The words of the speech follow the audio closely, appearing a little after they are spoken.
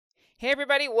Hey,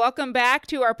 everybody. Welcome back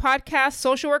to our podcast,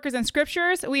 Social Workers and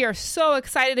Scriptures. We are so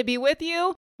excited to be with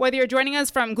you. Whether you're joining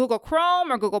us from Google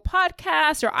Chrome or Google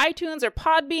Podcasts or iTunes or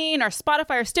Podbean or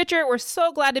Spotify or Stitcher, we're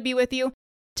so glad to be with you.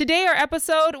 Today, our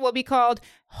episode will be called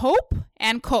Hope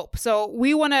and Cope. So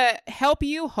we want to help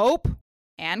you hope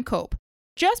and cope.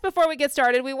 Just before we get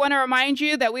started, we want to remind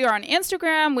you that we are on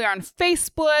Instagram, we are on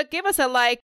Facebook. Give us a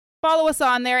like, follow us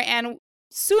on there, and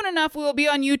soon enough, we will be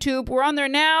on YouTube. We're on there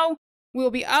now. We will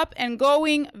be up and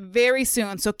going very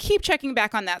soon. So keep checking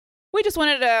back on that. We just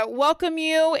wanted to welcome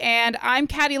you, and I'm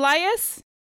Kat Elias.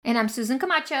 And I'm Susan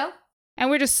Camacho. And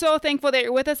we're just so thankful that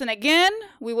you're with us. And again,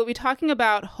 we will be talking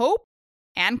about hope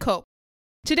and cope.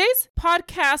 Today's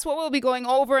podcast, what we'll be going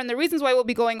over, and the reasons why we'll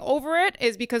be going over it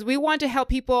is because we want to help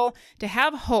people to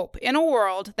have hope in a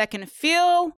world that can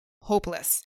feel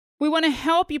hopeless. We want to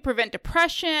help you prevent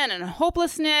depression and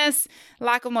hopelessness,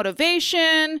 lack of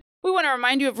motivation. We want to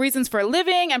remind you of reasons for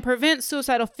living and prevent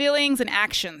suicidal feelings and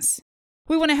actions.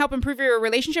 We want to help improve your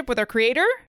relationship with our Creator.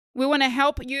 We want to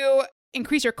help you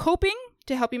increase your coping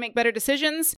to help you make better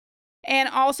decisions and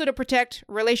also to protect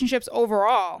relationships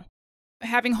overall.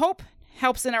 Having hope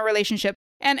helps in our relationship.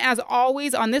 And as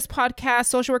always on this podcast,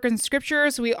 Social Workers and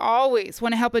Scriptures, we always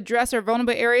want to help address our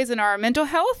vulnerable areas in our mental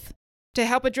health, to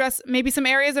help address maybe some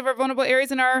areas of our vulnerable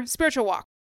areas in our spiritual walk.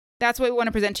 That's what we want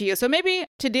to present to you. So maybe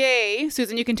today,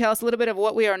 Susan, you can tell us a little bit of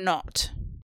what we are not.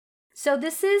 So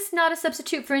this is not a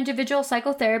substitute for individual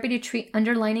psychotherapy to treat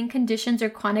underlying conditions or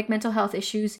chronic mental health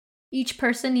issues. Each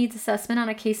person needs assessment on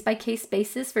a case-by-case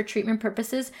basis for treatment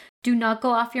purposes. Do not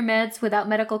go off your meds without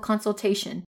medical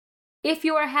consultation. If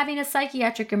you are having a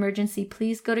psychiatric emergency,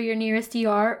 please go to your nearest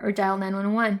ER or dial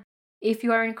 911. If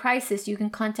you are in crisis, you can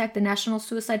contact the National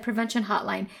Suicide Prevention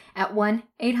Hotline at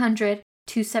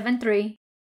 1-800-273-8255.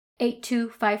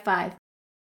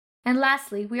 And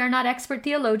lastly, we are not expert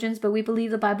theologians, but we believe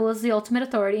the Bible is the ultimate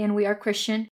authority, and we are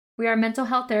Christian. We are mental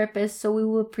health therapists, so we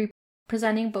will be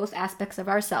presenting both aspects of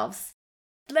ourselves.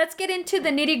 Let's get into the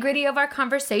nitty-gritty of our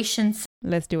conversations.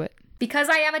 Let's do it. Because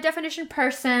I am a definition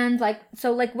person,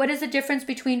 what is the difference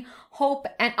between hope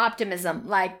and optimism?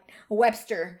 Like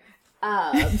Webster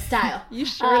style. You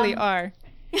surely are.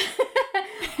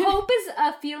 Hope is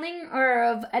a feeling or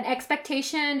of an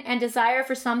expectation and desire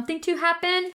for something to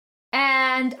happen.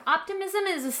 And optimism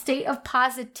is a state of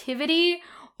positivity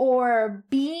or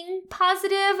being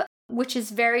positive, which is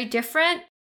very different.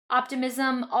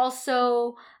 Optimism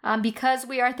also, because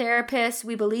we are therapists,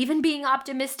 we believe in being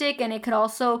optimistic, and it could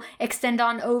also extend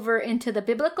on over into the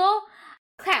biblical.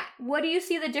 Kat, what do you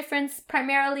see the difference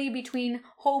primarily between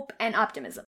hope and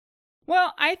optimism?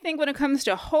 Well, I think when it comes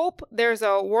to hope, there's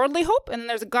a worldly hope and then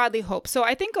there's a godly hope. So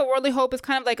I think a worldly hope is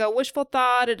kind of like a wishful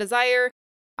thought, a desire.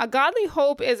 A godly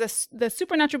hope is the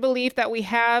supernatural belief that we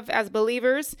have as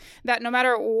believers that no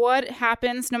matter what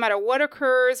happens, no matter what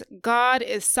occurs, God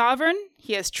is sovereign,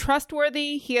 He is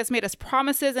trustworthy, He has made us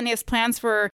promises, and He has plans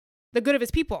for the good of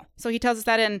His people. So He tells us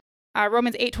that in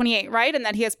Romans 8:28, right? And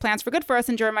that He has plans for good for us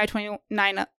in Jeremiah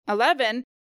 29:11.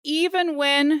 Even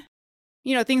when,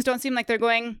 things don't seem like they're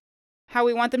going how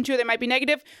we want them to, they might be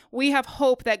negative, we have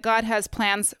hope that God has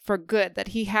plans for good, that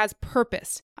He has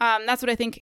purpose. That's what I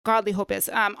think godly hope is.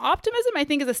 Optimism, I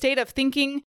think, is a state of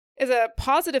thinking, is a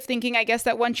positive thinking, I guess,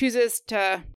 that one chooses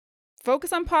to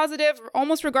focus on positive,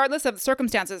 almost regardless of the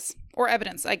circumstances or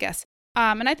evidence, I guess.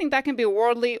 And I think that can be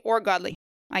worldly or godly,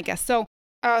 I guess. So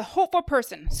a hopeful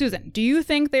person, Susan, do you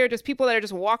think they're just people that are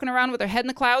just walking around with their head in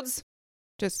the clouds?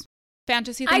 Just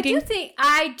fantasy thinking?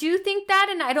 I do think that,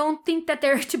 and I don't think that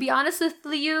there, to be honest with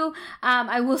you,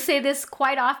 I will say this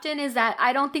quite often, is that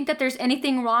I don't think that there's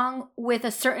anything wrong with a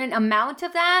certain amount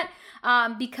of that,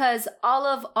 because all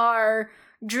of our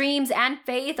dreams and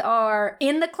faith are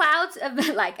in the clouds of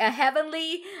like a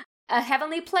heavenly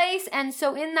place. And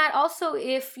so in that also,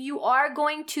 if you are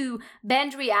going to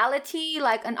bend reality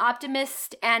like an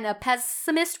optimist and a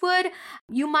pessimist would,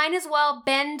 you might as well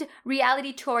bend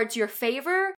reality towards your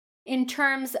favor in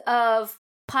terms of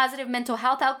positive mental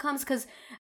health outcomes, because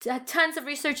tons of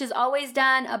research is always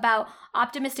done about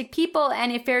optimistic people,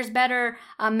 and it fares better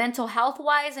mental health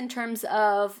wise in terms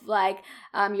of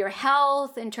your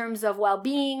health, in terms of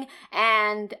well-being.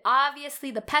 And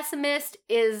obviously the pessimist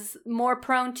is more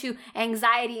prone to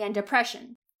anxiety and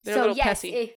depression. They're so yes,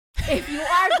 if you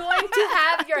are going to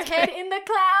have your head in the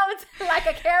clouds like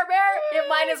a Care Bear, it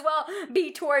might as well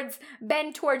be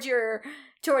bend towards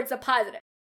the positive.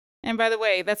 And by the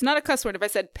way, that's not a cuss word if I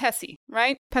said pessy,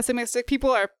 right? Pessimistic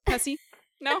people are pessy?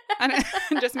 No?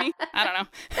 Just me? I don't know.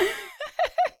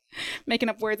 Making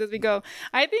up words as we go.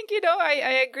 I think,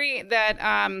 I agree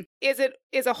that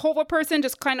is a hopeful person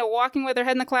just kind of walking with their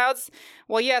head in the clouds?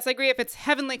 Well, yes, I agree. If it's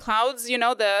heavenly clouds,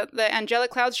 the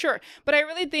angelic clouds, sure. But I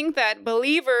really think that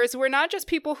believers, we're not just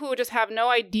people who just have no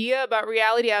idea about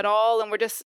reality at all, and we're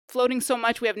just floating so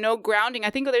much we have no grounding. I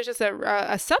think there's just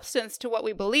a substance to what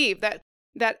we believe,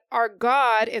 that our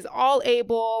God is all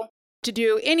able to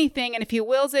do anything, and if he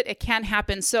wills it, it can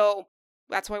happen. So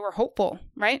that's why we're hopeful,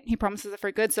 right? He promises it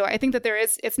for good. So I think that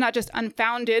it's not just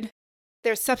unfounded,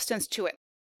 there's substance to it.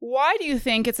 Why do you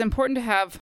think it's important to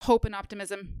have hope and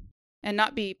optimism and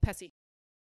not be pessy?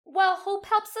 Well, hope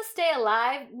helps us stay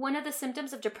alive. One of the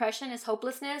symptoms of depression is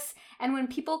hopelessness. And when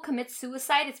people commit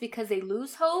suicide, it's because they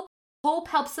lose hope. Hope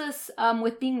helps us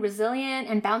with being resilient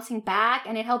and bouncing back,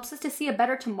 and it helps us to see a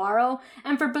better tomorrow.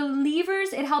 And for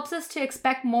believers, it helps us to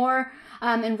expect more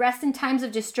and rest in times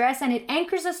of distress, and it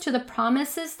anchors us to the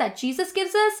promises that Jesus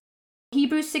gives us.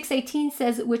 Hebrews 6:18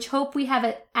 says, which hope we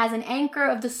have as an anchor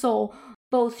of the soul,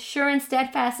 both sure and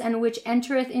steadfast, and which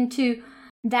entereth into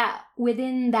that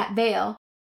within that veil.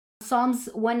 Psalms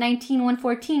 119,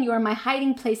 114, you are my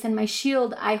hiding place and my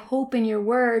shield. I hope in your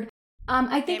word.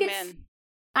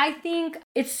 I think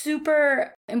it's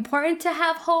super important to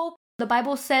have hope. The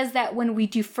Bible says that when we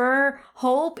defer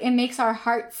hope, it makes our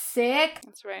heart sick.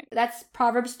 That's right. That's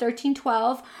Proverbs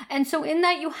 13:12. And so in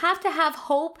that, you have to have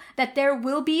hope that there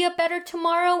will be a better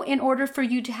tomorrow in order for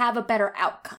you to have a better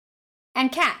outcome.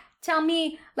 And Kat, tell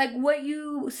me what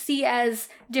you see as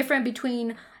different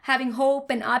between having hope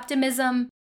and optimism.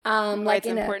 Why it's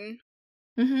important.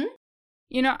 Mm-hmm.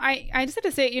 I just have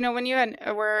to say, when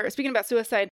we're speaking about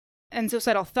suicide and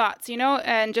suicidal thoughts,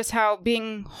 and just how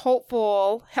being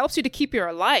hopeful helps you to keep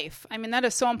your life. I mean, that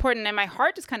is so important. And my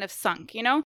heart just kind of sunk,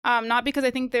 not because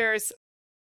I think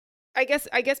I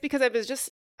guess because I was just,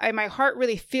 my heart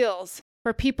really feels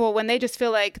for people when they just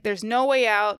feel like there's no way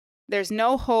out, there's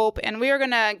no hope. And we are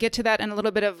going to get to that in a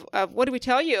little bit of what do we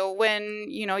tell you when,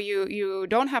 you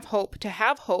don't have hope to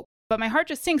have hope. But my heart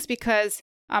just sinks because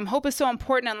hope is so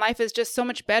important and life is just so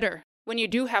much better when you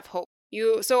do have hope.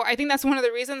 So I think that's one of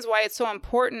the reasons why it's so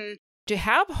important to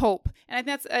have hope. And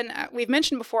I think we've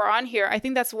mentioned before on here, I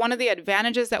think that's one of the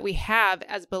advantages that we have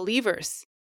as believers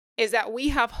is that we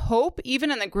have hope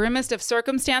even in the grimmest of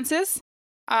circumstances.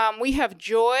 We have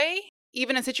joy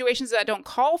even in situations that don't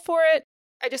call for it.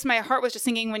 My heart was just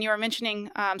singing when you were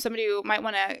mentioning somebody who might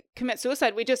want to commit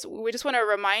suicide. We just want to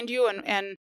remind you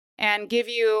and give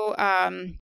you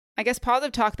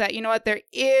positive talk that, there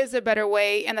is a better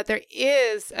way and that there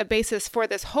is a basis for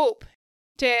this hope.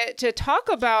 To talk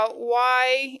about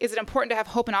why is it important to have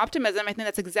hope and optimism, I think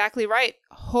that's exactly right.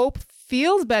 Hope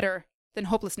feels better than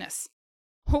hopelessness.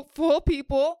 Hopeful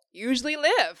people usually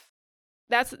live.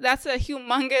 That's a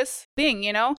humongous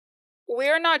thing,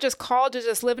 We're not just called to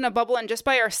just live in a bubble and just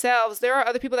by ourselves. There are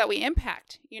other people that we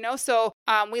impact, So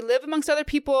we live amongst other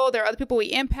people. There are other people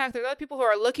we impact. There are other people who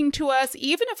are looking to us.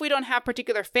 Even if we don't have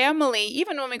particular family,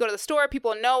 even when we go to the store,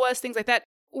 people know us, things like that.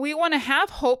 We want to have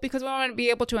hope because we want to be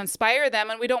able to inspire them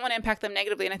and we don't want to impact them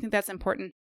negatively. And I think that's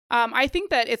important. I think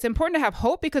that it's important to have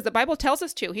hope because the Bible tells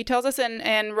us to. He tells us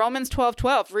in Romans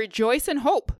 12:12, rejoice in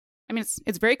hope. I mean,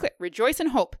 it's very clear. Rejoice in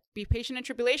hope. Be patient in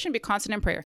tribulation. Be constant in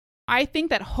prayer. I think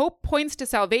that hope points to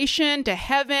salvation, to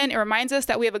heaven. It reminds us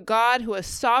that we have a God who is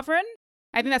sovereign.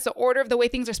 I think that's the order of the way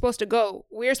things are supposed to go.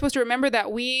 We are supposed to remember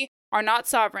that we are not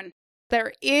sovereign.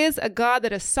 There is a God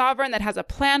that is sovereign, that has a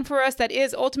plan for us, that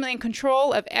is ultimately in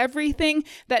control of everything,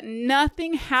 that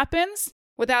nothing happens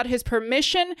without his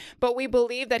permission, but we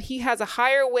believe that he has a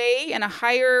higher way and a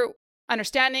higher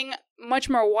understanding, much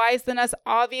more wise than us,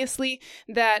 obviously,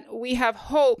 that we have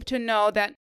hope to know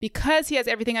that because he has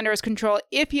everything under his control,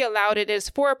 if he allowed it, it is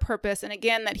for a purpose. And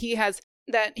again, that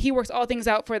he works all things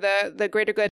out for the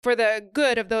greater good, for the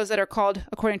good of those that are called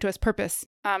according to his purpose,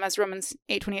 as Romans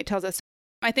 8:28 tells us.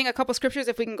 I think a couple scriptures,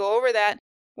 if we can go over that,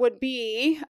 would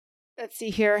be, let's see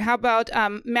here. How about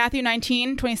Matthew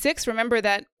 19:26? Remember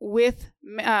that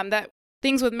that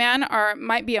things with man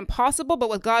might be impossible,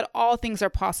 but with God, all things are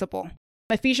possible.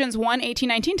 Ephesians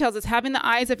 1:18-19 tells us, having the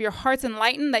eyes of your hearts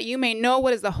enlightened, that you may know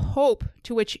what is the hope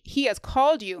to which he has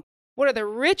called you, what are the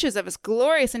riches of his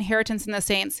glorious inheritance in the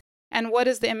saints, and what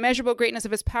is the immeasurable greatness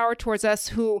of his power towards us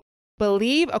who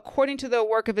believe according to the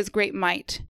work of his great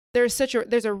might. There's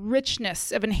a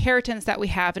richness of inheritance that we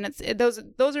have, and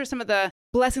those are some of the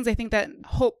blessings I think that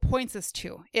hope points us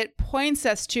to. It points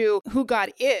us to who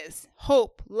God is,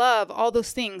 hope, love, all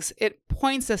those things. It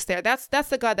points us there. That's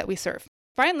the God that we serve.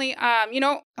 Finally,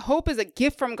 hope is a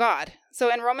gift from God.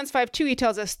 So in Romans 5:2, he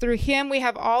tells us, through him we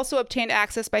have also obtained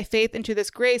access by faith into this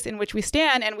grace in which we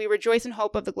stand, and we rejoice in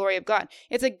hope of the glory of God.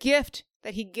 It's a gift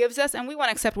that he gives us, and we want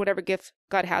to accept whatever gift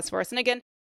God has for us. And again,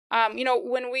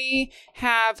 when we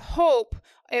have hope,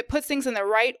 it puts things in the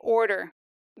right order,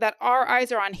 that our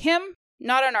eyes are on him,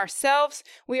 not on ourselves.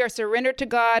 We are surrendered to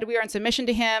God. We are in submission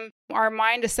to him. Our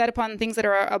mind is set upon things that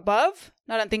are above,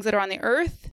 not on things that are on the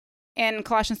earth. In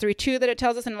Colossians 3:2 that it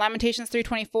tells us, in Lamentations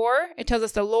 3:24, it tells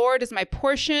us, the Lord is my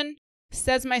portion,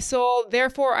 says my soul,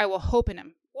 therefore I will hope in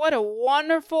him. What a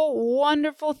wonderful,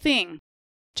 wonderful thing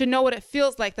to know what it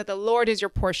feels like that the Lord is your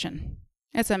portion.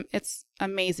 It's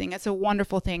amazing. It's a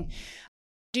wonderful thing.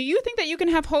 Do you think that you can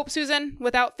have hope, Susan,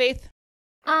 without faith?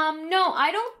 No,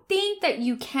 I don't think that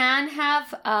you can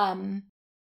have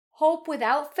hope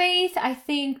without faith. I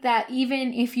think that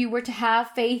even if you were to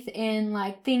have faith in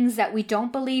like things that we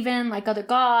don't believe in, like other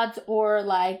gods or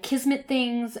like kismet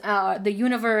things, the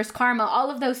universe, karma, all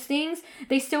of those things,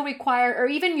 they still require, or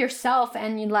even yourself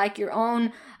and like your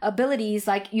own abilities,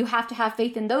 like you have to have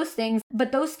faith in those things.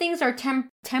 But those things are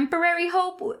temporary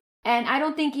hope. And I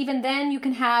don't think even then you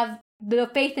can have the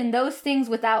faith in those things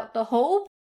without the hope.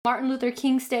 Martin Luther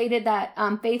King stated that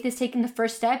faith is taking the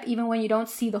first step even when you don't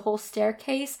see the whole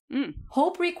staircase.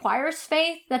 Hope requires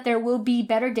faith that there will be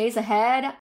better days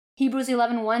ahead. Hebrews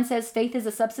 11:1 says faith is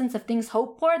the substance of things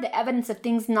hoped for, the evidence of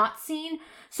things not seen.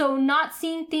 So not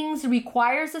seeing things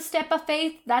requires a step of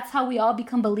faith. That's how we all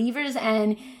become believers.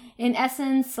 And in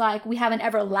essence, like we have an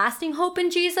everlasting hope in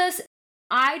Jesus.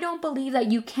 I don't believe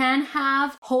that you can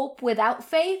have hope without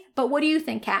faith. But what do you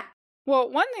think, Kat?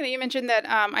 Well, one thing that you mentioned that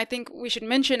I think we should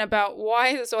mention about why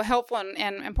it's so helpful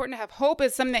and important to have hope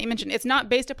is something that you mentioned. It's not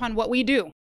based upon what we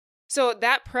do. So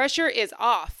that pressure is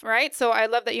off, right? So I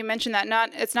love that you mentioned that.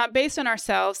 It's not based on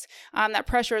ourselves. That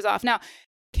pressure is off. Now,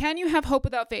 can you have hope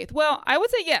without faith? Well, I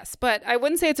would say yes, but I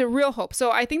wouldn't say it's a real hope.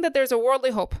 So I think that there's a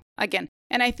worldly hope again.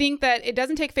 And I think that it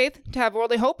doesn't take faith to have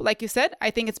worldly hope. Like you said, I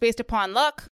think it's based upon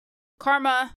luck,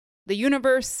 karma, the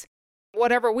universe,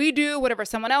 whatever we do, whatever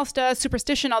someone else does,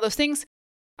 superstition, all those things,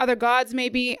 other gods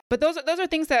maybe. But those are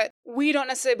things that we don't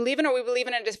necessarily believe in, or we believe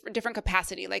in a different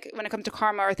capacity. Like when it comes to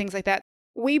karma or things like that,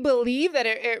 we believe that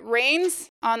it rains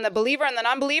on the believer and the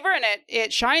non-believer, and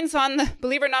it shines on the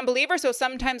believer and non-believer. So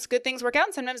sometimes good things work out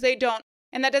and sometimes they don't.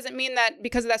 And that doesn't mean that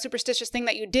because of that superstitious thing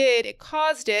that you did, it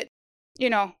caused it,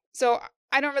 So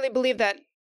I don't really believe that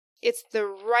it's the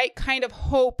right kind of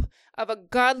hope, of a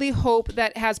godly hope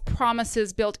that has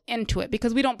promises built into it,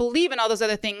 because we don't believe in all those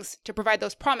other things to provide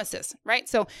those promises, right?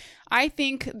 So I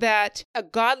think that a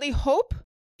godly hope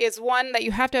is one that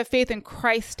you have to have faith in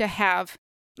Christ to have.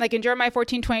 Like in Jeremiah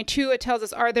 14:22, it tells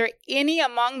us, are there any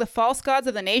among the false gods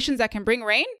of the nations that can bring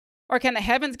rain? Or can the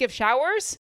heavens give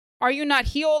showers? Are you not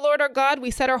he, O Lord our God?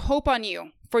 We set our hope on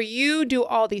you, for you do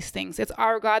all these things. It's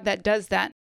our God that does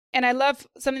that. And I love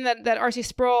something that R.C.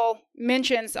 Sproul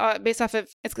mentions based off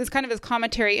of, it's kind of his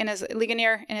commentary in his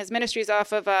Ligonier, in his ministries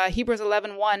off of Hebrews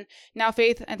 11:1. Now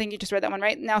faith, I think you just read that one,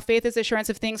 right? Now faith is assurance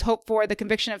of things hoped for, the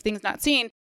conviction of things not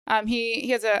seen. He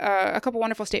has a couple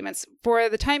wonderful statements. For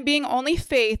the time being, only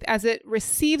faith, as it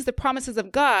receives the promises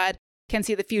of God, can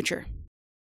see the future.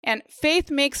 And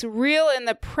faith makes real in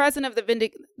the present of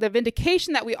the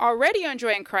vindication that we already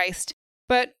enjoy in Christ,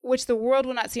 but which the world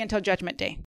will not see until Judgment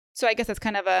Day. So I guess that's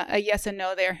kind of a yes and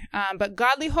no there. But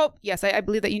godly hope, yes, I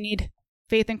believe that you need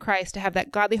faith in Christ to have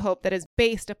that godly hope that is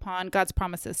based upon God's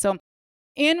promises. So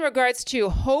in regards to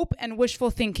hope and wishful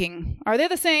thinking, are they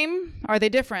the same? Are they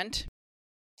different?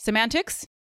 Semantics?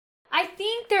 I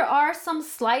think there are some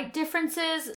slight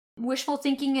differences. Wishful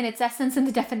thinking in its essence and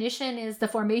the definition is the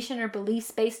formation or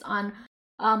beliefs based on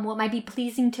what might be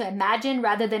pleasing to imagine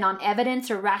rather than on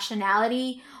evidence or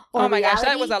rationality or reality. Gosh,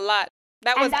 that was a lot.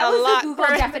 That was a lot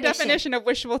for the definition of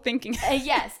wishful thinking.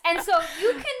 Yes. And so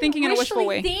you can thinking in a wishful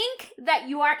way. Think that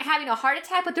you aren't having a heart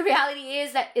attack, but the reality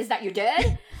is that you're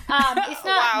dead. It's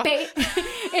not based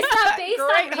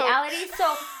on reality.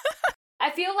 So I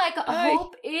feel like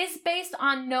hope is based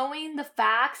on knowing the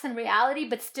facts and reality,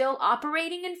 but still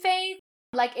operating in faith.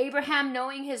 Like Abraham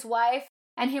knowing his wife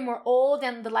and him were old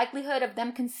and the likelihood of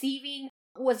them conceiving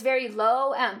was very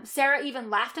low. Sarah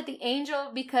even laughed at the angel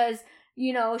because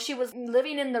she was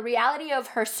living in the reality of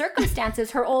her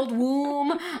circumstances, her old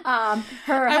womb, her husband's...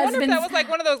 I wonder if that was like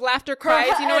one of those laughter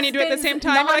cries, when you do it at the same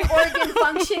time. Non-organ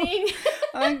functioning.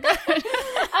 Oh, God.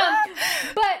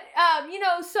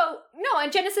 So no,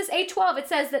 in Genesis 8:12, it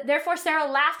says that therefore Sarah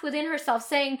laughed within herself,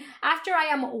 saying, after I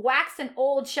am waxen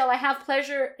old, shall I have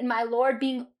pleasure in my Lord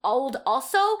being old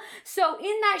also? So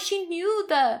in that she knew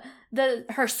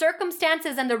her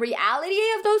circumstances and the reality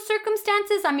of those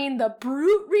circumstances. I mean, the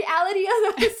brute reality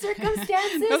of those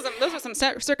circumstances. those were some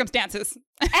circumstances.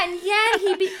 And yet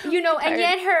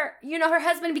her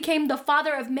husband became the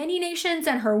father of many nations,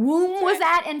 and her womb was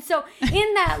that. And so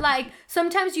in that, like,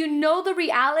 sometimes the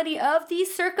reality of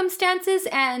these circumstances,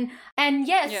 and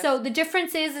yes. So the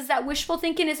difference is that wishful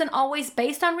thinking isn't always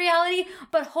based on reality,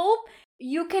 but hope,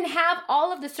 you can have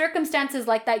all of the circumstances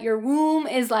like that. Your womb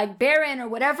is like barren or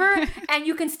whatever, and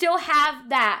you can still have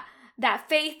that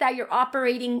faith that you're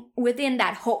operating within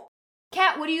that hope.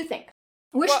 Kat, what do you think?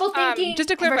 Wishful thinking. Just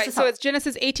to clarify, so it's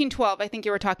Genesis 18:12. I think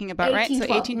you were talking about, right? So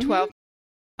 18:12. Mm-hmm.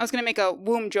 I was going to make a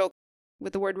womb joke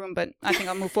with the word womb, but I think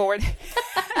I'll move forward.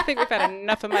 I think we've had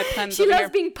enough of my puns. She loves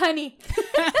being punny.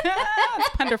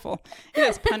 It's wonderful. It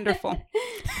is wonderful.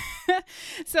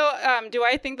 So do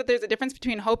I think that there's a difference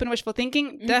between hope and wishful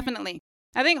thinking? Mm-hmm. Definitely.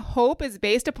 I think hope is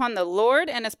based upon the Lord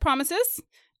and his promises.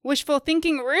 Wishful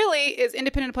thinking really is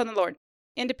independent upon the Lord.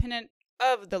 Independent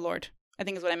of the Lord, I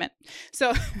think is what I meant.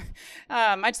 So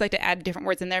I just like to add different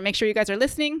words in there. Make sure you guys are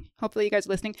listening. Hopefully you guys are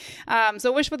listening.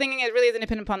 So wishful thinking is really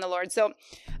independent upon the Lord. So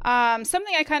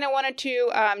something I kind of wanted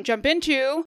to jump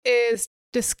into is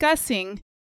discussing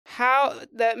how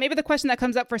maybe the question that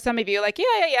comes up for some of you, like,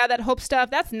 yeah, that hope stuff,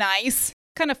 that's nice,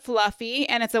 kind of fluffy,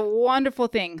 and it's a wonderful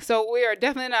thing. So we are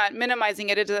definitely not minimizing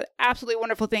it. It's an absolutely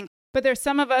wonderful thing. But there's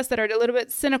some of us that are a little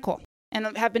bit cynical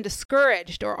and have been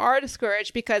discouraged or are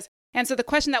discouraged because, and so the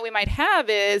question that we might have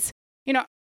is,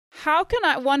 how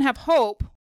can one have hope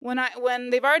when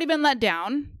they've already been let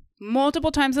down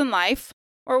multiple times in life,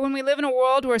 or when we live in a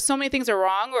world where so many things are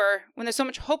wrong, or when there's so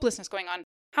much hopelessness going on?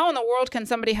 How in the world can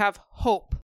somebody have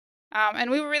hope?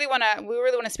 And we really want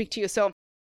to speak to you. So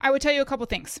I would tell you a couple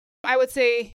things. I would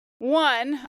say,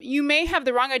 one, you may have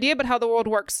the wrong idea about how the world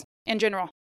works in general.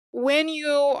 When you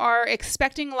are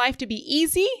expecting life to be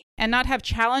easy and not have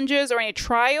challenges or any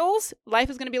trials, life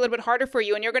is going to be a little bit harder for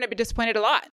you, and you're going to be disappointed a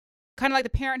lot. Kind of like the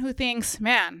parent who thinks,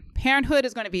 man, parenthood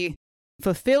is going to be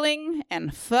fulfilling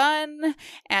and fun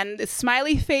and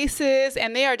smiley faces,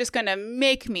 and they are just going to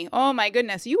make me, oh my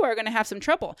goodness, you are going to have some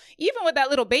trouble. Even with that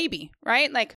little baby,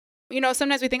 right? Like,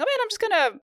 sometimes we think, oh man, I'm just going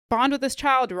to bond with this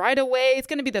child right away. It's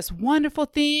going to be this wonderful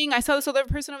thing. I saw this other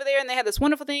person over there and they had this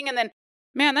wonderful thing. And then,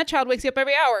 man, that child wakes you up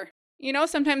every hour.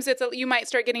 Sometimes you might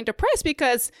start getting depressed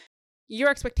because your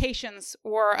expectations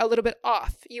were a little bit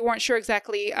off. You weren't sure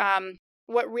exactly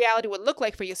what reality would look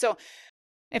like for you. So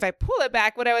if I pull it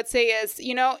back, what I would say is,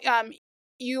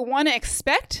 you want to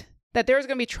expect that there's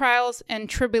going to be trials and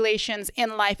tribulations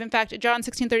in life. In fact, John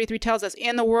 16:33 tells us,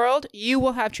 in the world, you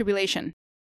will have tribulation.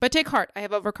 But take heart, I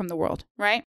have overcome the world,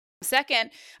 right?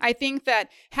 Second, I think that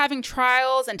having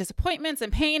trials and disappointments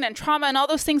and pain and trauma and all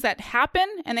those things that happen,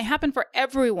 and they happen for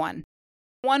everyone,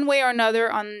 one way or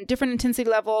another on different intensity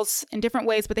levels in different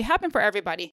ways, but they happen for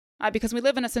everybody because we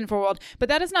live in a sinful world. But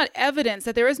that is not evidence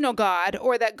that there is no God,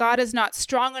 or that God is not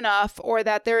strong enough, or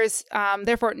that there is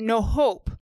therefore no hope,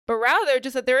 but rather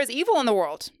just that there is evil in the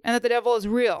world and that the devil is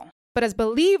real. But as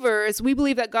believers, we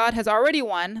believe that God has already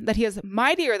won, that he is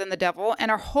mightier than the devil,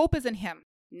 and our hope is in him,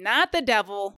 not the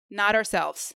devil, not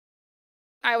ourselves.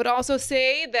 I would also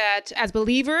say that as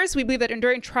believers, we believe that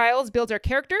enduring trials builds our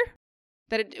character,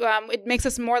 that it makes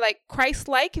us more like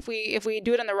Christ-like if we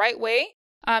do it in the right way,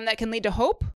 that can lead to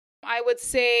hope. I would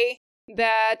say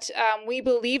that we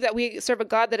believe that we serve a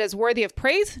God that is worthy of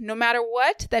praise, no matter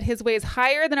what, that his way is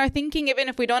higher than our thinking, even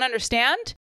if we don't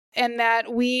understand, and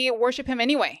that we worship him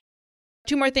anyway.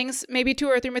 Two or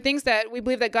three more things, that we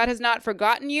believe that God has not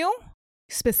forgotten you.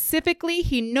 Specifically,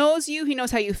 he knows you. He knows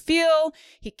how you feel.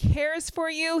 He cares for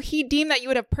you. He deemed that you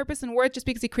would have purpose and worth just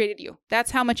because he created you.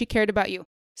 That's how much he cared about you.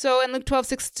 So in Luke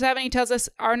 12:6-7, he tells us,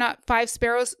 are not 5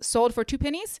 sparrows sold for 2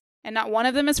 pennies? And not one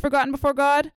of them is forgotten before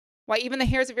God? Why, even the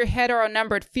hairs of your head are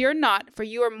unnumbered. Fear not, for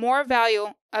you are more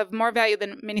value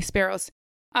than many sparrows.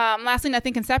 Lastly,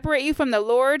 nothing can separate you from the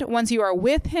Lord once you are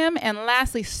with him. And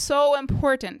lastly, so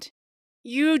important,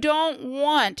 you don't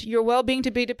want your well-being to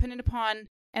be dependent upon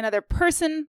another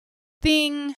person,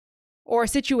 thing, or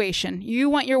situation. You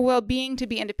want your well-being to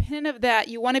be independent of that.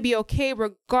 You want to be okay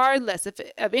regardless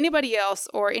of anybody else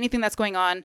or anything that's going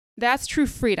on. That's true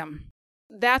freedom.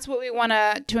 That's what we want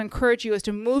to encourage you, is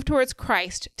to move towards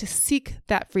Christ, to seek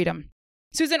that freedom.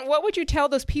 Susan, what would you tell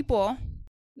those people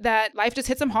that life just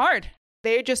hits them hard?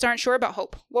 They just aren't sure about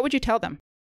hope. What would you tell them?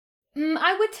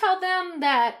 I would tell them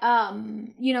that,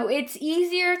 it's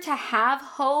easier to have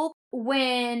hope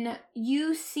when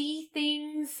you see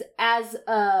things as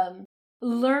a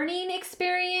learning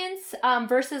experience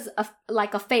versus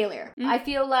a failure. I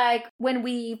feel like when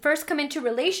we first come into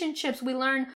relationships, we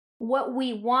learn what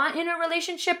we want in a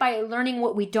relationship by learning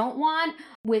what we don't want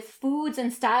with foods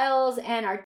and styles and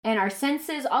our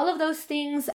senses. All of those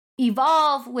things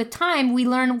evolve with time. We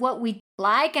learn what we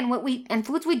like and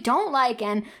foods we don't like.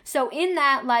 And so in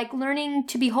that, like, learning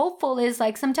to be hopeful is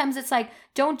like, sometimes it's like,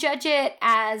 don't judge it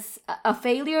as a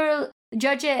failure,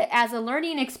 judge it as a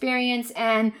learning experience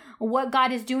and what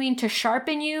God is doing to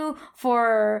sharpen you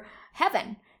for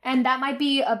heaven. And that might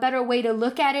be a better way to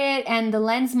look at it, and the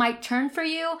lens might turn for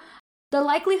you. The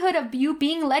likelihood of you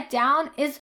being let down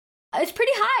is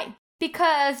pretty high,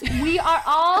 because we are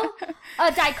all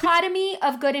a dichotomy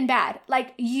of good and bad.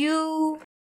 Like you,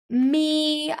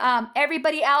 me,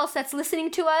 everybody else that's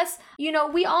listening to us,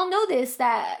 we all know this,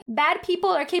 that bad people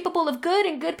are capable of good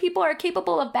and good people are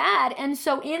capable of bad. And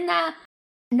so in that,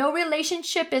 no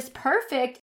relationship is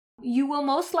perfect. You will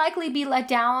most likely be let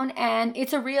down, and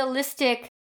it's a realistic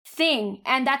thing,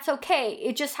 and that's okay.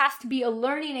 It just has to be a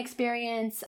learning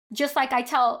experience. Just like I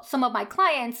tell some of my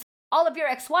clients, all of your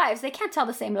ex-wives, they can't tell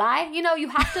the same lie. You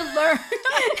have to learn.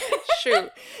 Shoot.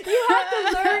 You have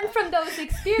to learn from those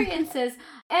experiences.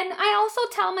 And I also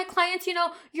tell my clients,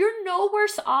 you're no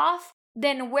worse off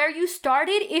than where you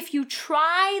started. If you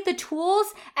try the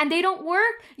tools and they don't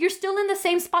work, you're still in the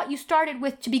same spot you started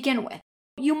with to begin with.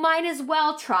 You might as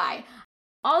well try.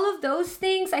 All of those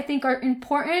things I think are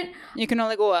important. You can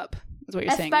only go up, is what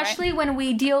you're saying, right? Especially when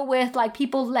we deal with like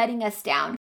people letting us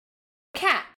down.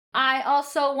 Kat, I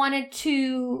also wanted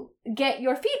to get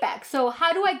your feedback. So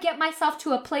how do I get myself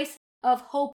to a place of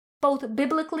hope, both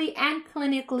biblically and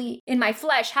clinically in my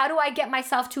flesh? How do I get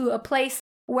myself to a place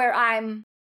where I'm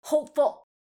hopeful?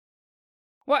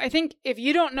 Well, I think if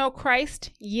you don't know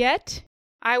Christ yet,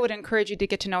 I would encourage you to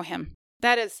get to know him.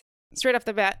 That is straight off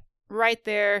the bat, right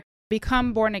there.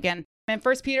 Become born again. In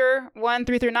 1 Peter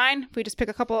 1:3-9, if we just pick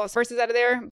a couple of verses out of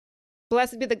there.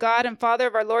 Blessed be the God and Father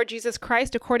of our Lord Jesus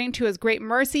Christ. According to his great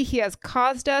mercy, he has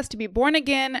caused us to be born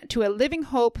again to a living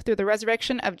hope through the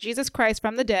resurrection of Jesus Christ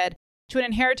from the dead, to an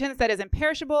inheritance that is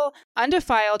imperishable,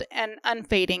 undefiled, and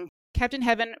unfading, kept in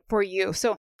heaven for you.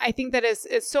 So I think that is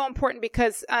so important,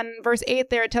 because on verse 8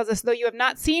 there, it tells us, though you have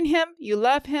not seen him, you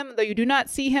love him. Though you do not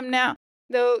see him now,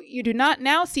 though you do not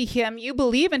now see him, you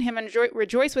believe in him and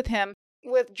rejoice with him,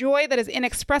 with joy that is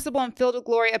inexpressible and filled with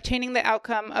glory, obtaining the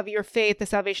outcome of your faith, the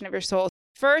salvation of your souls.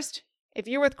 First, if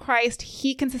you're with Christ,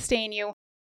 he can sustain you.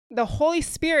 The Holy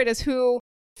Spirit is who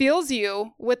fills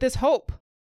you with this hope.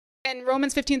 In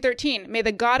Romans 15:13, may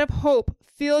the God of hope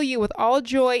fill you with all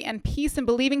joy and peace in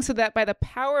believing, so that by the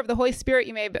power of the Holy Spirit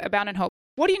you may abound in hope.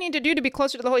 What do you need to do to be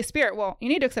closer to the Holy Spirit? Well, you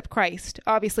need to accept Christ,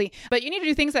 obviously, but you need to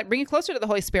do things that bring you closer to the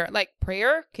Holy Spirit, like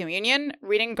prayer, communion,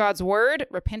 reading God's word,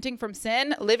 repenting from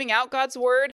sin, living out God's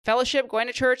word, fellowship, going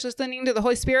to church, listening to the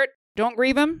Holy Spirit. Don't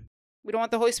grieve him. We don't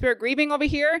want the Holy Spirit grieving over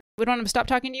here. We don't want him to stop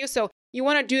talking to you. So you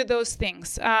want to do those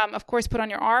things. Of course, put on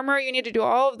your armor. You need to do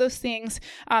all of those things.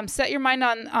 Set your mind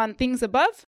on things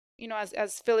above,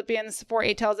 as Philippians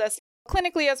 4:8 tells us.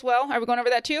 Clinically as well. Are we going over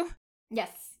that too?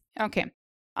 Yes. Okay.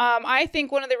 I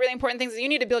think one of the really important things is you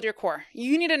need to build your core.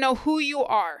 You need to know who you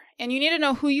are. And you need to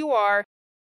know who you are.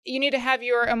 You need to have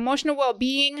your emotional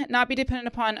well-being not be dependent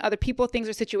upon other people, things,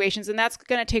 or situations. And that's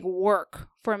going to take work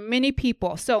for many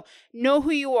people. So know who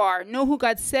you are. Know who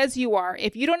God says you are.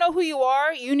 If you don't know who you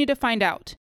are, you need to find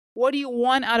out. What do you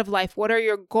want out of life? What are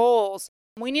your goals?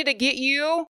 We need to get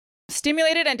you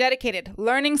stimulated and dedicated,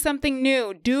 learning something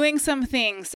new, doing some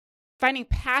things, finding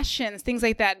passions, things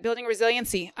like that, building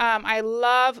resiliency. I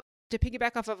love, to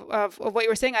piggyback off of what you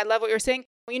were saying, I love what you were saying.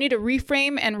 You need to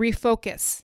reframe and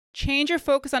refocus. Change your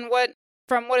focus on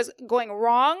from what is going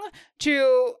wrong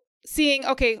to seeing,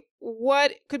 okay,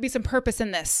 what could be some purpose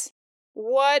in this?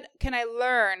 What can I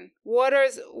learn?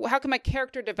 How can my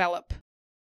character develop?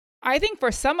 I think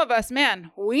for some of us,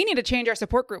 we need to change our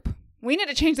support group. We need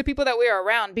to change the people that we are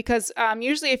around, because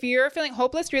usually if you're feeling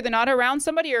hopeless, you're either not around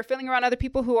somebody or feeling around other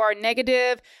people who are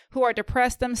negative, who are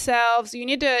depressed themselves. You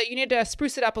need to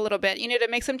spruce it up a little bit. You need to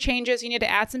make some changes. You need to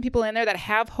add some people in there that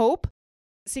have hope.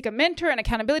 Seek a mentor, an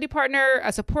accountability partner,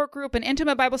 a support group, an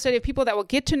intimate Bible study of people that will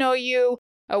get to know you,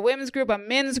 a women's group, a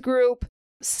men's group,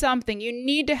 something. You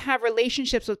need to have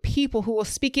relationships with people who will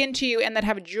speak into you and that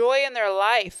have joy in their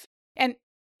life. And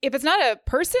if it's not a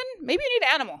person, maybe you need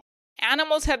an animal.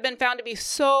 Animals have been found to be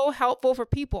so helpful for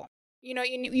people.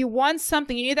 You want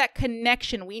something. You need that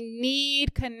connection. We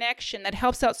need connection. That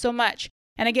helps out so much.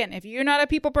 And again, if you're not a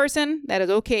people person, that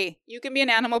is okay. You can be an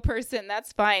animal person.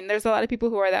 That's fine. There's a lot of people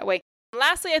who are that way.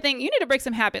 Lastly, I think you need to break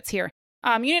some habits here.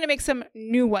 You need to make some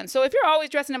new ones. So if you're always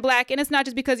dressing in black, and it's not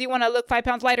just because you want to look 5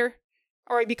 pounds lighter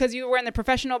or because you're wearing the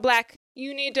professional black,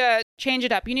 you need to change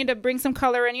it up. You need to bring some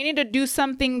color and you need to do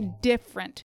something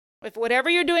different. If whatever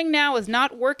you're doing now is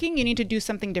not working, you need to do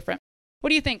something different. What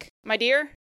do you think, my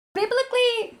dear?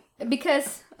 Biblically,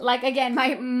 because like again,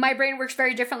 my brain works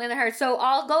very differently than hers. So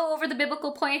I'll go over the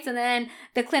biblical points and then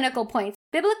the clinical points.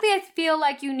 Biblically, I feel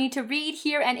like you need to read,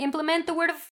 hear, and implement the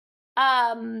word of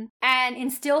and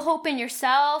instill hope in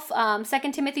yourself.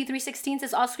 2 Timothy 3:16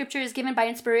 says all scripture is given by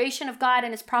inspiration of God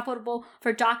and is profitable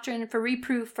for doctrine, for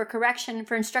reproof, for correction,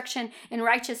 for instruction in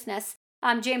righteousness.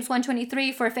 James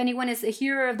 1:23, for if anyone is a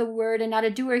hearer of the word and not a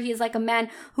doer, he is like a man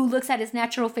who looks at his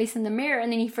natural face in the mirror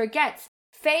and then he forgets.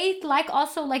 Faith, like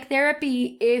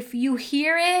therapy, if you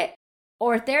hear it,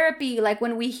 or therapy, like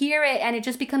when we hear it and it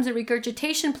just becomes a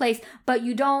regurgitation place, but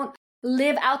you don't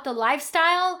live out the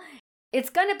lifestyle, it's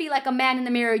going to be like a man in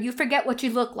the mirror. You forget what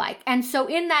you look like. And so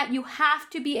in that, you have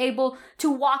to be able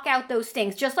to walk out those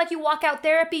things. Just like you walk out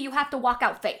therapy, you have to walk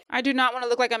out faith. I do not want to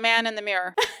look like a man in the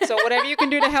mirror. So whatever you can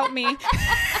do to help me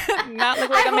not look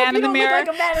like a man in the mirror. Look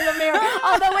like a man in the mirror.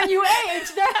 Although when you age,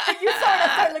 you sort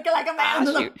of start looking like a man in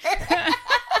the mirror.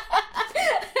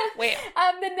 Wait.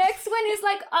 The next one is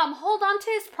like, hold on to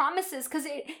his promises because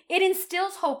it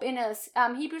instills hope in us.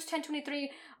 Hebrews 10:23,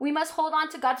 we must hold on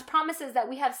to God's promises that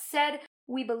we have said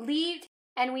we believed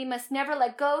and we must never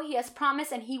let go. He has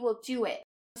promised and he will do it.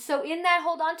 So in that,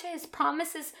 hold on to his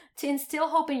promises to instill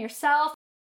hope in yourself.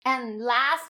 And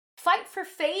last, fight for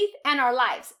faith and our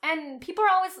lives. And people are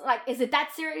always like, is it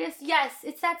that serious? Yes,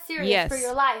 it's that serious for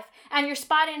your life and your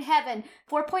spot in heaven.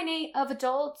 4.8 of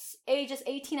adults ages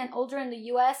 18 and older in the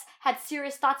U.S. had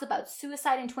serious thoughts about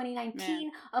suicide in 2019.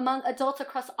 Man. Among adults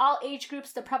across all age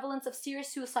groups, the prevalence of serious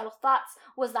suicidal thoughts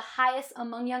was the highest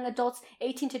among young adults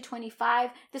 18 to 25.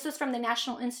 This was from the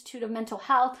National Institute of Mental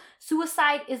Health.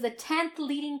 Suicide is the 10th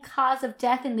leading cause of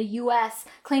death in the U.S.,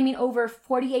 claiming over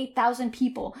 48,000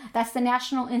 people. That's the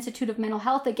National Institute of Mental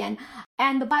Health again.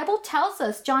 And the Bible tells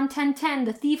us, John 10:10,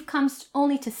 the thief comes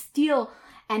only to steal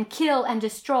and kill and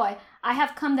destroy. I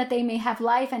have come that they may have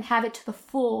life and have it to the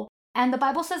full. And the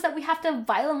Bible says that we have to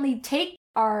violently take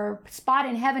our spot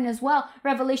in heaven as well.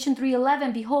 Revelation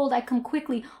 3:11, behold, I come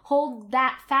quickly. Hold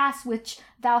that fast which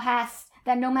thou hast,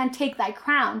 that no man take thy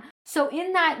crown. So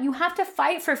in that, you have to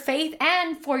fight for faith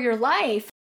and for your life.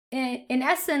 In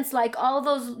essence, like all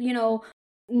those,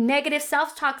 negative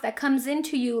self-talk that comes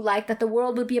into you, like that the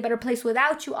world would be a better place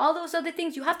without you, all those other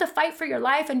things, you have to fight for your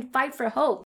life and fight for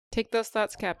hope. Take those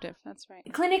thoughts captive. That's right.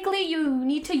 Clinically, you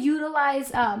need to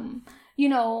utilize,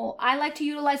 I like to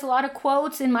utilize a lot of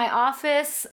quotes in my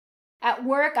office. At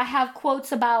work, I have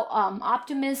quotes about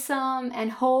optimism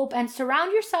and hope, and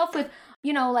surround yourself with,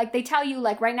 like they tell you,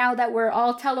 like right now that we're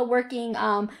all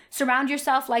teleworking, surround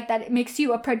yourself like that. It makes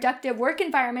you a productive work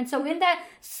environment. So in that,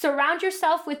 surround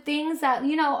yourself with things that,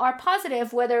 are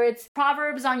positive, whether it's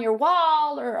Proverbs on your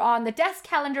wall or on the desk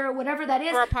calendar or whatever that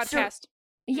is. Or a podcast.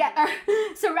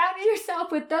 Surround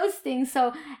yourself with those things.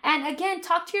 So, and again,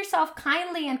 talk to yourself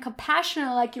kindly and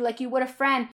compassionate like you would a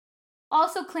friend.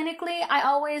 Also, clinically,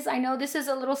 I know this is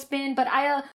a little spin, but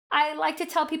I like to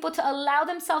tell people to allow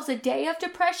themselves a day of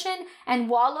depression and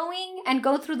wallowing and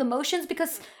go through the motions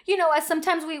because, as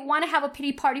sometimes we want to have a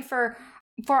pity party for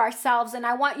ourselves, and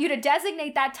I want you to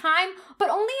designate that time, but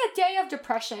only a day of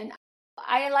depression.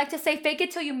 I like to say fake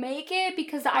it till you make it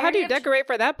because how do you decorate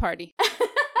for that party?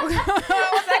 What's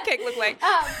that cake look like?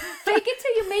 Fake it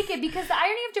till you make it, because the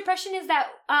irony of depression is that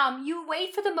you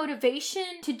wait for the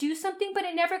motivation to do something, but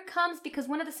it never comes, because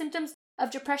one of the symptoms of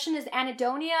depression is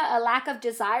anhedonia, a lack of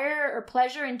desire or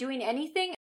pleasure in doing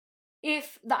anything.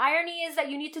 If the irony is that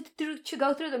you need to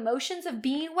go through the motions of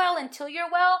being well until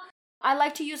you're well, I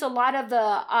like to use a lot of the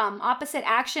opposite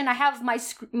action. I have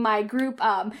my group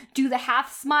do the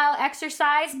half smile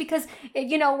exercise because,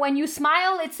 when you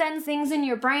smile, it sends things in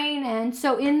your brain. And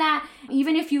so in that,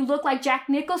 even if you look like Jack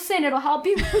Nicholson, it'll help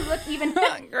you look even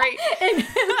great.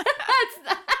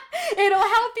 It'll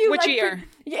help you. Which year?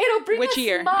 It'll bring which a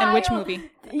year smile. And which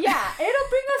movie? Yeah, it'll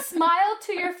bring a smile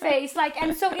to your face.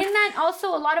 And so in that,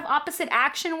 also a lot of opposite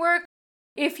action work.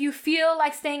 If you feel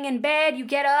like staying in bed, you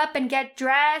get up and get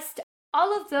dressed.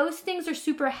 All of those things are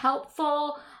super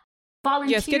helpful.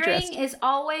 Volunteering is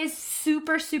always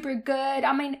super, super good.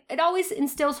 I mean, it always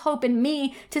instills hope in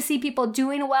me to see people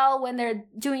doing well when they're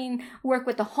doing work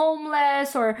with the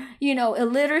homeless or,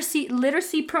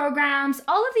 literacy programs.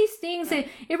 All of these things, it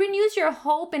renews your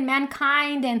hope in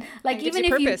mankind. And like, even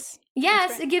if purpose.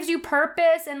 Yes, right. It gives you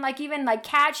purpose. And even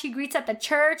Kat, she greets at the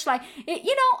church. All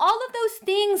of those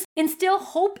things instill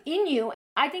hope in you.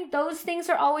 I think those things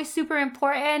are always super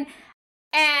important.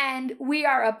 And we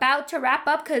are about to wrap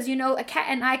up because, Kat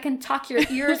and I can talk your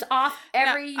ears off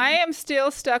every... Now, I am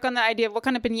still stuck on the idea of what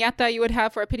kind of piñata you would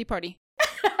have for a pity party.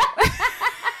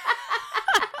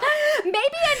 Maybe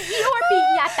an Eeyore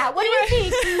piñata. What do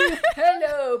you think?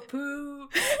 Hello, Pooh.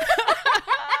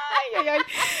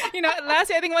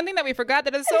 Lastly, I think one thing that we forgot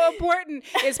that is so important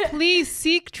is please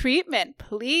seek treatment.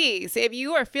 Please. If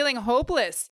you are feeling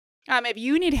hopeless, if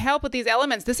you need help with these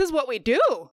elements, this is what we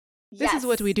do. This is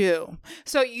what we do.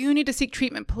 So you need to seek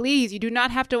treatment, please. You do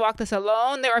not have to walk this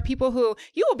alone. There are people who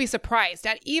you will be surprised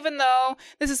that even though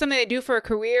this is something they do for a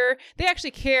career, they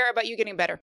actually care about you getting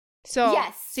better. So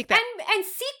seek that. And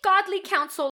seek godly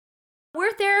counsel.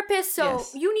 We're therapists, so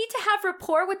you need to have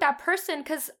rapport with that person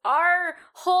because our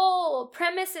whole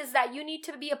premise is that you need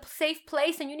to be a safe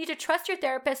place and you need to trust your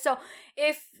therapist. So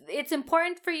if it's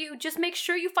important for you, just make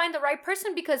sure you find the right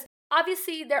person because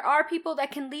obviously there are people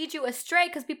that can lead you astray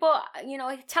because people,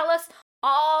 tell us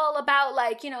all about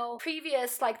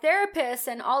previous therapists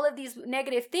and all of these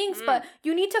negative things, but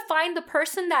you need to find the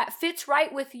person that fits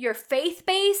right with your faith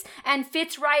base and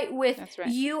fits right with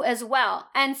you as well.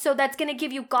 And so that's going to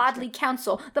give you godly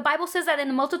counsel. The Bible says that in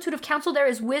the multitude of counsel there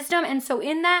is wisdom. And so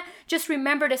in that, just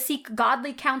remember to seek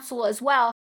godly counsel as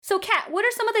well. So Kat, what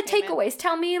are some of the takeaways?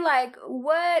 Tell me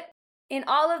what in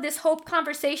all of this hope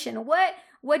conversation,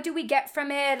 what do we get from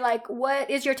it?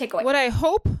 What is your takeaway? What I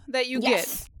hope that you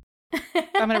get.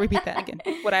 I'm going to repeat that again.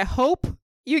 What I hope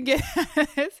you get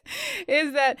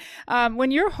is that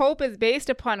when your hope is based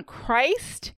upon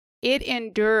Christ, it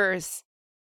endures.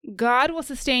 God will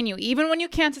sustain you, even when you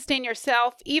can't sustain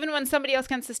yourself, even when somebody else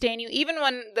can sustain you, even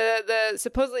when the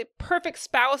supposedly perfect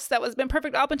spouse that was been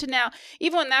perfect up until now,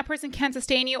 even when that person can't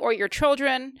sustain you, or your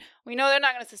children, we know they're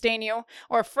not going to sustain you,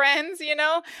 or friends,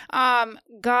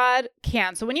 God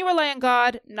can. So when you rely on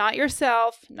God, not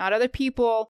yourself, not other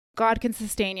people, God can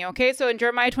sustain you, okay? So in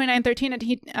Jeremiah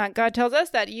 29:13, God tells us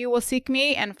that you will seek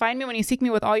me and find me when you seek me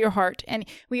with all your heart. And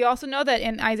we also know that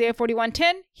in Isaiah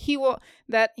 41:10,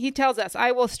 he tells us,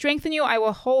 I will strengthen you, I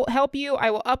will help you,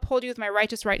 I will uphold you with my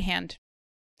righteous right hand.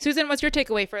 Susan, what's your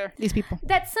takeaway for these people?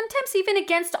 That sometimes even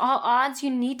against all odds, you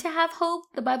need to have hope.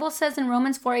 The Bible says in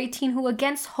Romans 4:18, who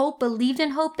against hope believed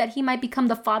in hope that he might become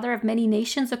the father of many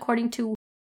nations according to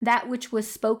that which was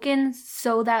spoken,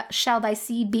 so that shall thy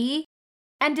seed be.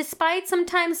 And despite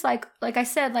sometimes, like I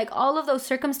said, all of those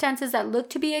circumstances that look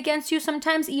to be against you,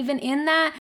 sometimes even in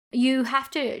that, you have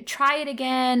to try it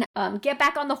again, get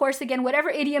back on the horse again,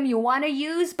 whatever idiom you want to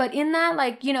use. But in that,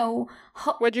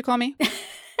 what'd you call me?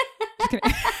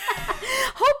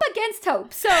 Hope against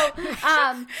hope. So,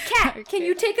 Kat, can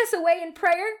you take us away in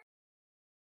prayer?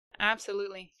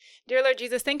 Absolutely. Dear Lord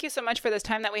Jesus, thank you so much for this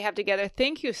time that we have together.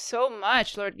 Thank you so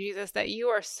much, Lord Jesus, that you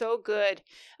are so good,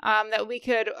 that we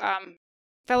could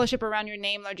fellowship around your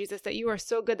name, Lord Jesus, that you are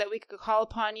so good that we could call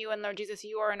upon you. And Lord Jesus,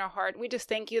 you are in our heart. We just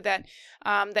thank you that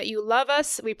that you love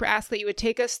us. We ask that you would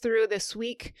take us through this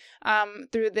week,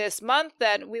 through this month,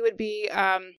 that we would be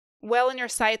well in your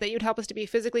sight, that you'd help us to be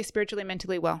physically, spiritually,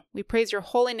 mentally well. We praise your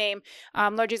holy name.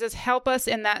 Lord Jesus, help us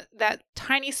in that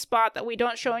tiny spot that we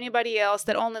don't show anybody else,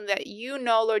 that only that you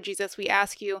know, Lord Jesus. We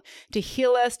ask you to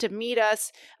heal us, to meet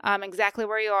us exactly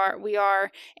where we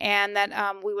are, and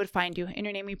that we would find you. In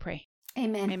your name we pray.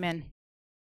 Amen. Amen.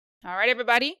 All right,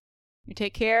 everybody. You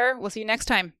take care. We'll see you next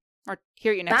time. Or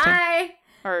hear you next time. Bye.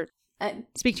 Or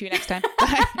speak to you next time.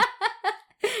 Bye.